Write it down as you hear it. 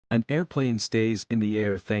An airplane stays in the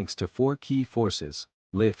air thanks to four key forces: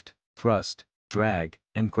 lift, thrust, drag,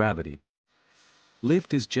 and gravity.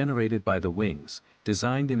 Lift is generated by the wings,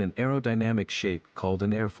 designed in an aerodynamic shape called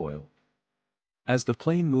an airfoil. As the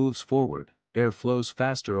plane moves forward, air flows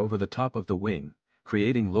faster over the top of the wing,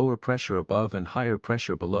 creating lower pressure above and higher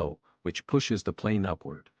pressure below, which pushes the plane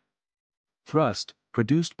upward. Thrust,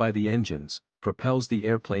 produced by the engines, propels the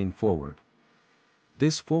airplane forward.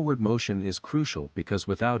 This forward motion is crucial because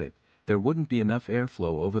without it, there wouldn't be enough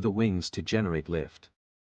airflow over the wings to generate lift.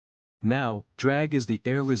 Now, drag is the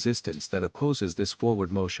air resistance that opposes this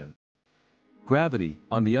forward motion. Gravity,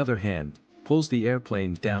 on the other hand, pulls the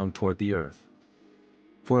airplane down toward the earth.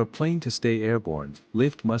 For a plane to stay airborne,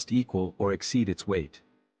 lift must equal or exceed its weight.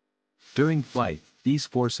 During flight, these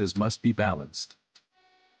forces must be balanced.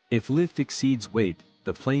 If lift exceeds weight,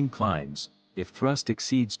 the plane climbs; if thrust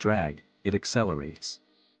exceeds drag, it accelerates.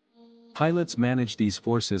 Pilots manage these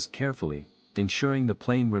forces carefully, ensuring the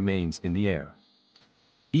plane remains in the air.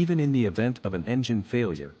 Even in the event of an engine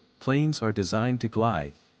failure, planes are designed to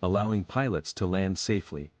glide, allowing pilots to land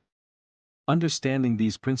safely. Understanding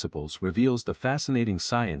these principles reveals the fascinating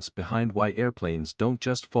science behind why airplanes don't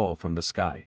just fall from the sky.